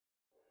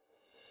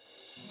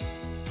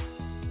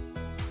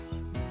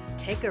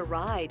Take a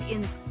ride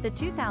in the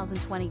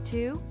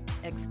 2022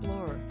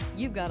 Explorer.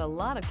 You've got a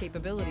lot of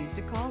capabilities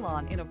to call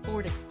on in a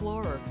Ford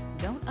Explorer.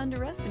 Don't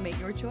underestimate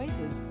your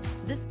choices.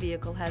 This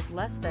vehicle has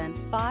less than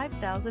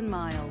 5,000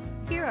 miles.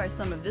 Here are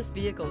some of this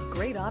vehicle's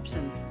great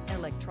options: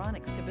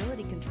 electronic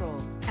stability control,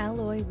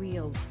 alloy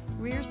wheels,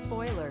 rear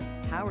spoiler,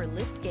 power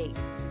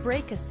liftgate,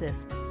 brake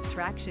assist,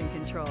 traction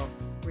control,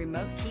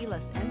 remote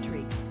keyless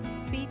entry,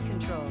 speed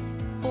control,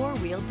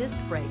 four-wheel disc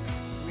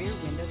brakes, rear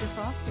window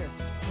defroster.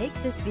 Take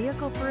this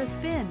vehicle for a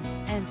spin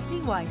and see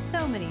why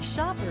so many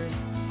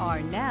shoppers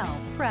are now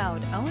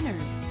proud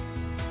owners.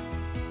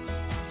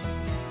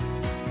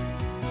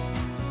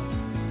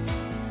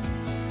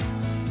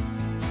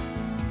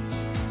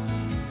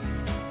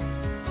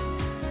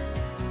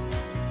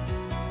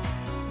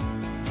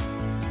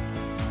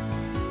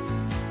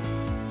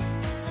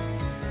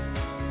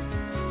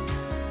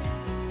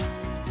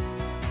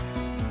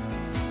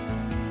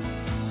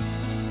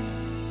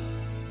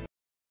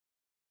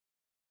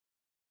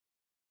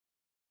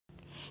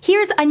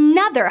 Here's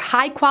another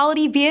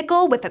high-quality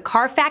vehicle with a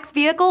Carfax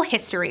Vehicle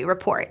History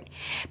Report.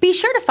 Be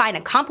sure to find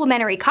a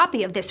complimentary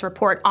copy of this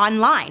report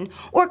online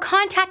or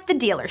contact the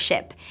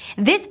dealership.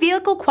 This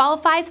vehicle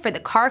qualifies for the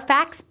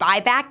Carfax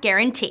Buyback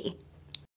Guarantee.